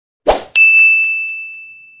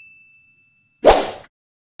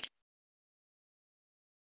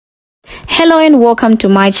Hello and welcome to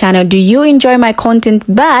my channel. Do you enjoy my content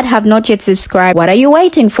but have not yet subscribed? What are you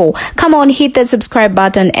waiting for? Come on, hit the subscribe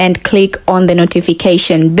button and click on the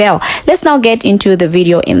notification bell. Let's now get into the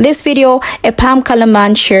video. In this video, a palm color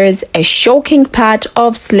man shares a shocking part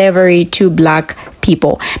of slavery to black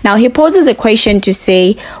people. Now he poses a question to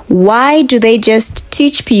say, why do they just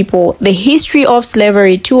teach people the history of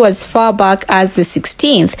slavery to as far back as the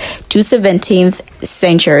 16th to 17th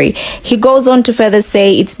century? He goes on to further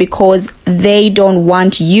say it's because they don't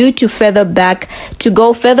want you to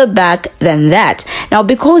go further back than that. Now,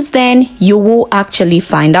 because then you will actually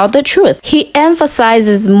find out the truth. He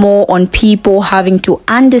emphasizes more on people having to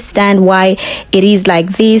understand why it is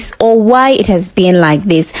like this or why it has been like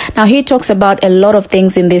this. Now, he talks about a lot of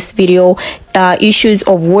things in this video, issues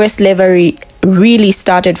of where slavery really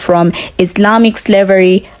started from, Islamic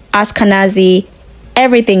slavery, Ashkenazi,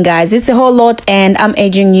 everything, guys. It's a whole lot, and I'm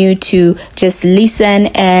urging you to just listen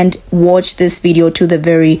and watch this video to the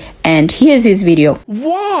very end. Here's his video.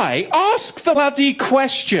 Why? Ask the bloody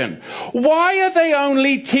question. Why are they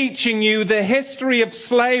only teaching you the history of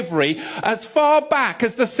slavery as far back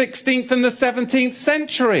as the 16th and the 17th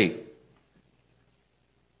century?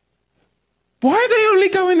 Why are they only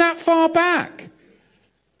going that far back?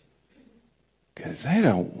 Because they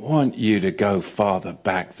don't want you to go farther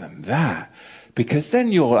back than that, because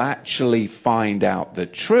then you'll actually find out the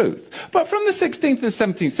truth. But from the 16th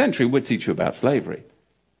and 17th century, we'll teach you about slavery.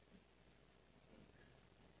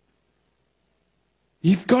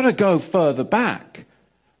 You've got to go further back.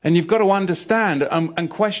 And you've got to understand and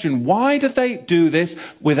question, why do they do this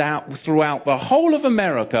throughout the whole of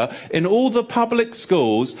America, in all the public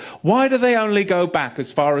schools? Why do they only go back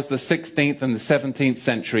as far as the 16th and the 17th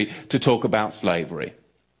century to talk about slavery?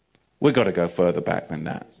 We've got to go further back than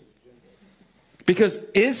that. Because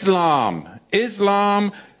Islam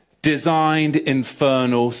designed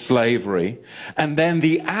infernal slavery. And then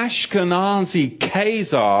the Ashkenazi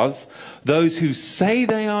Khazars, those who say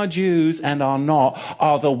they are Jews and are not,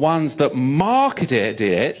 are the ones that marketed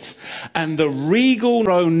it. And the regal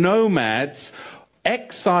nomads,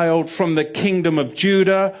 exiled from the kingdom of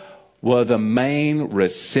Judah, were the main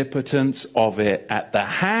recipients of it at the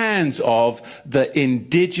hands of the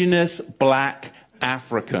indigenous black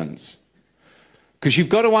Africans. Because you've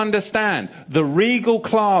got to understand, the regal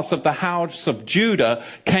class of the house of Judah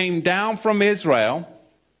came down from Israel,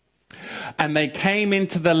 and they came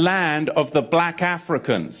into the land of the black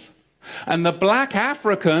Africans. And the black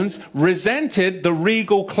Africans resented the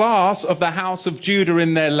regal class of the house of Judah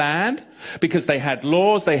in their land, because they had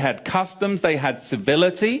laws, they had customs, they had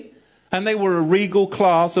civility. And they were a regal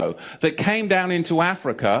class that came down into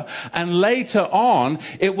Africa. And later on,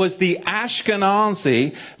 it was the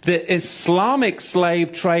Ashkenazi, the Islamic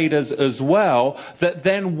slave traders as well, that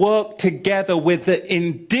then worked together with the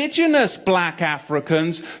indigenous black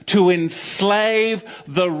Africans to enslave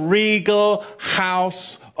the regal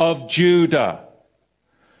house of Judah.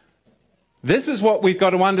 This is what we've got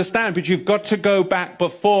to understand, but you've got to go back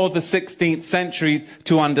before the 16th century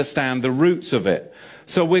to understand the roots of it.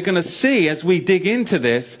 So we're going to see, as we dig into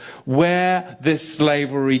this, where this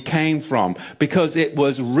slavery came from, because it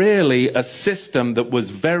was really a system that was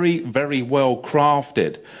very, very well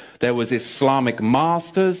crafted. There was Islamic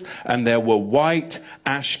masters, and there were white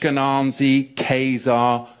Ashkenazi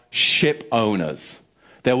Khazar ship owners.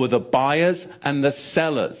 There were the buyers and the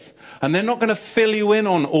sellers. And they're not going to fill you in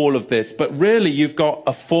on all of this, but really you've got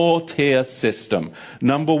a four-tier system.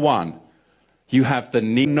 Number one, you have the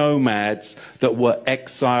nomads that were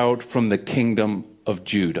exiled from the kingdom of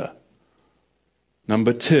Judah.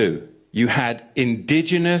 Number two, you had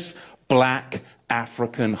indigenous black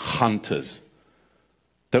African hunters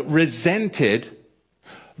that resented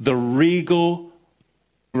the regal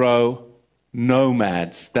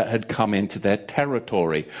nomads that had come into their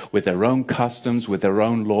territory with their own customs, with their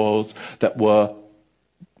own laws that were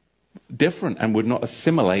different and would not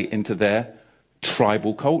assimilate into their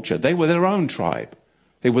tribal culture. They were their own tribe.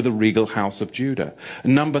 They were the regal house of Judah.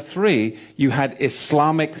 And number three, you had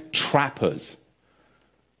Islamic trappers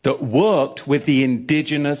that worked with the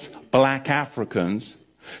indigenous black Africans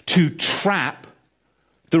to trap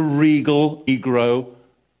the regal Negro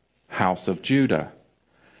house of Judah.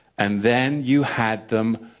 And then you had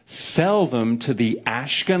them sell them to the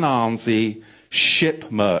Ashkenazi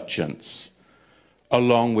ship merchants,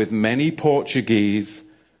 along with many Portuguese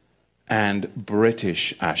and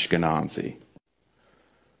British Ashkenazi.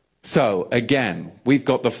 So again, we've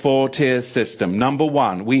got the four-tier system. Number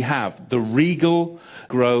one, we have the regal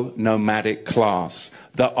nomadic class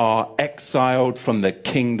that are exiled from the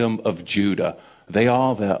kingdom of Judah. They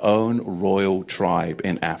are their own royal tribe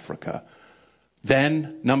in Africa.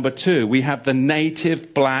 Then, number 2, we have the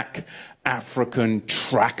native black African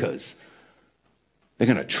trackers. They're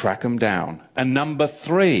going to track them down. And number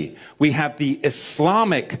 3, we have the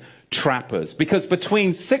Islamic trappers, because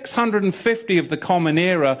between 650 of the Common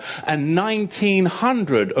Era and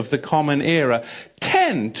 1900 of the Common Era,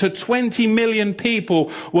 10 to 20 million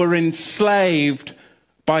people were enslaved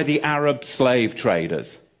by the Arab slave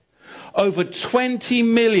traders. Over 20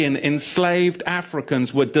 million enslaved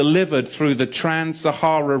Africans were delivered through the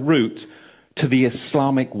Trans-Sahara route to the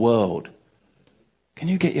Islamic world. Can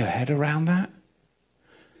you get your head around that?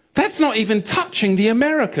 That's not even touching the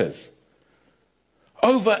Americas.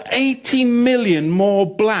 Over 80 million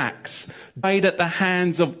more blacks died at the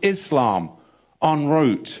hands of Islam en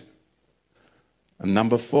route. And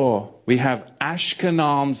number 4, we have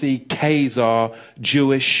Ashkenazi Khazar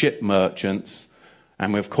Jewish ship merchants.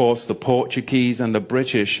 And of course, the Portuguese and the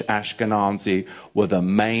British Ashkenazi were the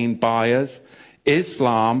main buyers.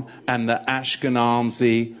 Islam and the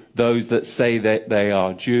Ashkenazi, those that say that they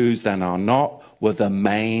are Jews and are not, were the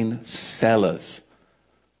main sellers.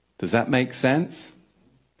 Does that make sense?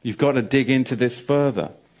 You've got to dig into this further.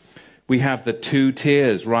 We have the 2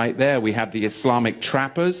 tiers right there. We have the Islamic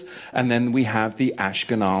trappers, and then we have the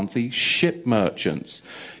Ashkenazi ship merchants.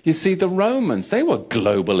 You see, the Romans, they were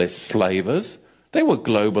globalist slavers. They were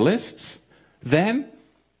globalists then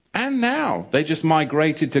and now. They just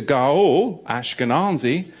migrated to Gaul,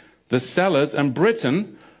 Ashkenazi, the sellers, and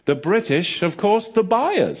Britain, the British, of course, the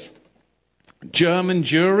buyers. German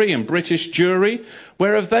Jewry and British Jewry,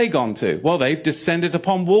 where have they gone to? Well, they've descended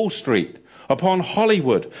upon Wall Street, upon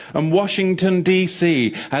Hollywood and Washington,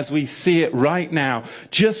 D.C., as we see it right now,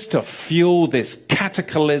 just to fuel this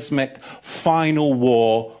cataclysmic final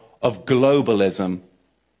war of globalism,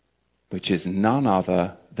 which is none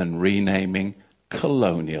other than renaming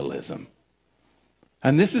colonialism.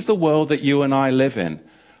 And this is the world that you and I live in.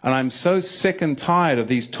 And I'm so sick and tired of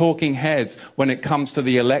these talking heads when it comes to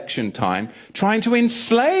the election time, trying to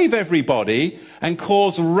enslave everybody and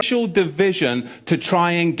cause racial division to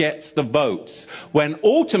try and get the votes. When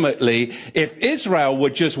ultimately, if Israel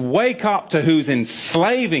would just wake up to who's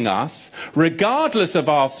enslaving us, regardless of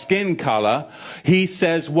our skin color, he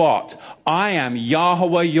says what? I am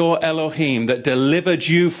Yahweh your Elohim that delivered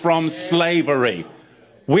you from slavery.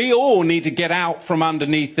 We all need to get out from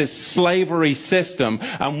underneath this slavery system,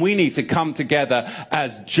 and we need to come together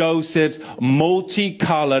as Joseph's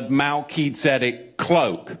multicolored Melchizedek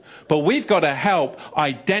cloak. But we've got to help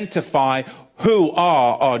identify who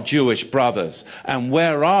are our Jewish brothers and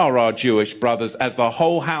where are our Jewish brothers as the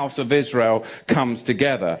whole house of Israel comes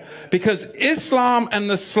together. Because Islam and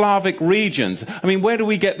the Slavic regions, I mean, where do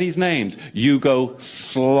we get these names?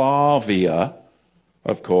 Yugoslavia,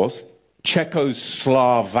 of course.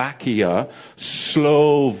 Czechoslovakia,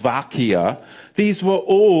 Slovakia. These were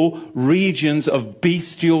all regions of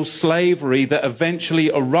bestial slavery that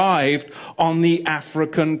eventually arrived on the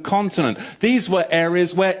African continent. These were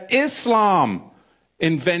areas where Islam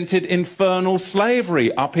invented infernal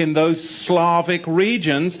slavery up in those Slavic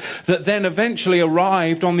regions that then eventually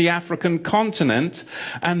arrived on the African continent,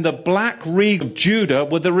 and the black region of Judah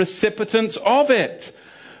were the recipients of it.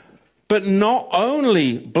 But not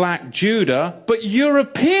only black Judah, but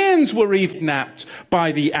Europeans were kidnapped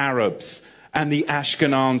by the Arabs and the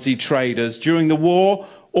Ashkenazi traders during the war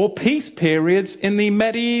or peace periods in the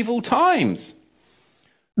medieval times.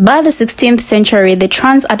 By the 16th century, the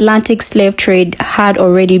transatlantic slave trade had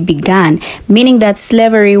already begun, meaning that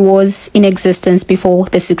slavery was in existence before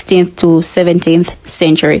the 16th to 17th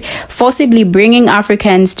century, forcibly bringing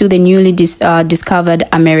Africans to the newly discovered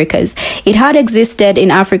Americas. It had existed in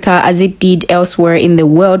Africa as it did elsewhere in the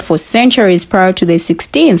world for centuries prior to the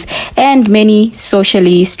 16th, and many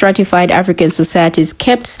socially stratified African societies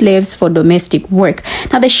kept slaves for domestic work.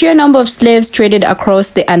 Now, the sheer number of slaves traded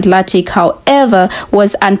across the Atlantic, however,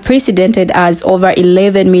 was unprecedented, as over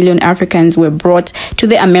 11 million Africans were brought to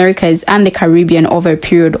the Americas and the Caribbean over a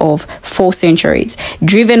period of 4 centuries.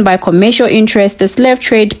 Driven by commercial interest, the slave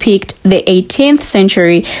trade peaked the 18th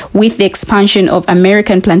century with the expansion of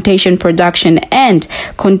American plantation production and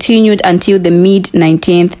continued until the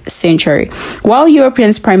mid-19th century. While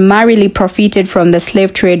Europeans primarily profited from the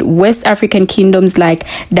slave trade, West African kingdoms like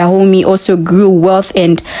Dahomey also grew wealth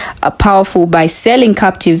and powerful by selling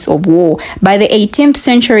captives of war. By the 18th century,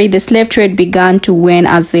 century, the slave trade began to wane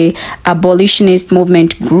as the abolitionist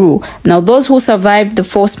movement grew. Now, those who survived the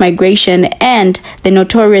forced migration and the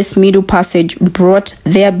notorious Middle Passage brought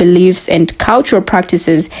their beliefs and cultural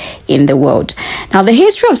practices in the world. Now, the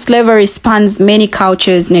history of slavery spans many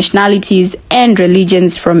cultures, nationalities, and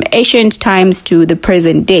religions from ancient times to the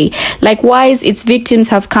present day. Likewise, its victims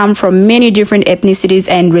have come from many different ethnicities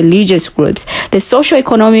and religious groups. The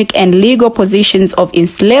socio-economic and legal positions of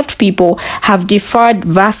enslaved people have differed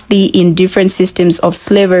vastly in different systems of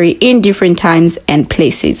slavery in different times and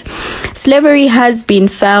places. Slavery has been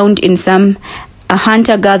found in some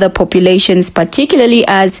hunter-gatherer populations, particularly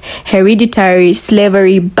as hereditary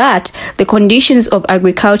slavery, but the conditions of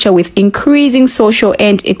agriculture with increasing social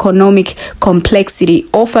and economic complexity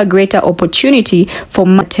offer greater opportunity for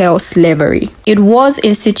chattel slavery. It was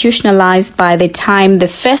institutionalized by the time the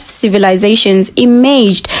first civilizations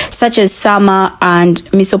emerged, such as Sumer and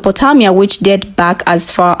Mesopotamia, which date back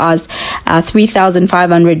as far as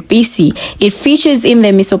 3500 BC. It features in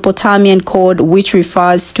the Mesopotamian code, which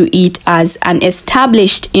refers to it as an established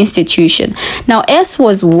institution. Now, S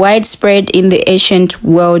was widespread in the ancient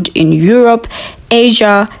world in Europe,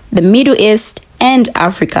 Asia, the Middle East, and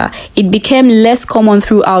Africa. It became less common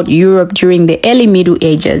throughout Europe during the early Middle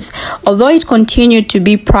Ages. Although it continued to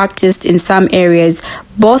be practiced in some areas,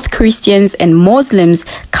 both Christians and Muslims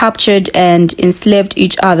captured and enslaved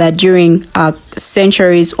each other during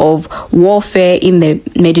centuries of warfare in the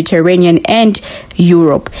Mediterranean and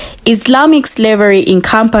Europe. Islamic slavery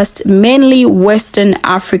encompassed mainly Western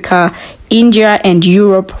Africa, India, and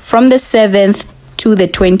Europe from the 7th to the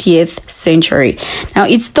 20th century. Now,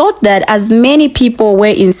 it's thought that as many people were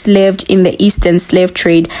enslaved in the Eastern slave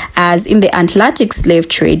trade as in the Atlantic slave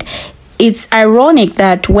trade. It's ironic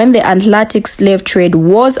that when the Atlantic slave trade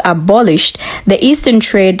was abolished, the Eastern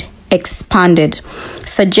trade expanded,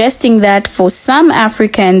 suggesting that for some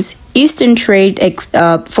Africans, the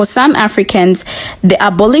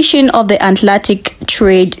abolition of the Atlantic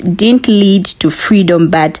trade didn't lead to freedom,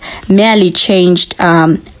 but merely changed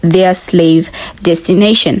their slave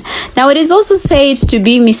destination. Now, it is also said to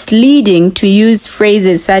be misleading to use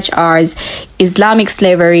phrases such as Islamic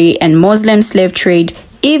slavery and Muslim slave trade,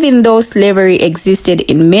 even though slavery existed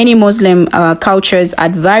in many Muslim cultures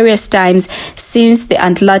at various times, since the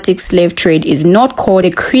Atlantic slave trade is not called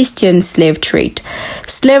a Christian slave trade.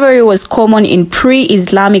 Slavery was common in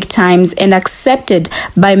pre-Islamic times and accepted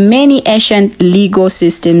by many ancient legal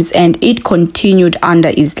systems, and it continued under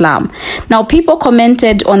Islam. Now, people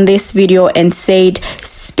commented on this video and said,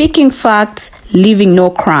 "Speaking facts, leaving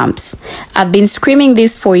no crumbs. I've been screaming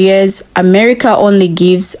this for years. America only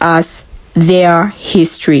gives us their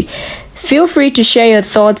history." Feel free to share your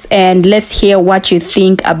thoughts and let's hear what you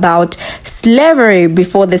think about slavery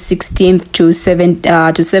before the 16th to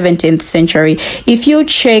 17th century. If you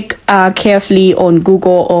check carefully on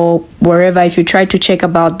Google or wherever, if you try to check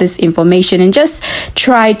about this information and just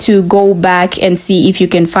try to go back and see if you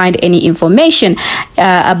can find any information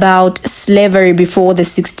about slavery before the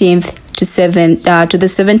 16th to the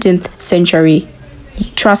 17th century,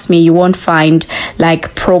 trust me, you won't find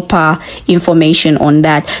like proper information on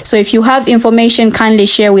that. So if you have information, kindly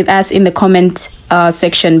share with us in the comment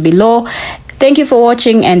section below. Thank you for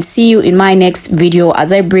watching and see you in my next video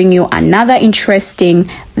as I bring you another interesting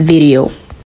video.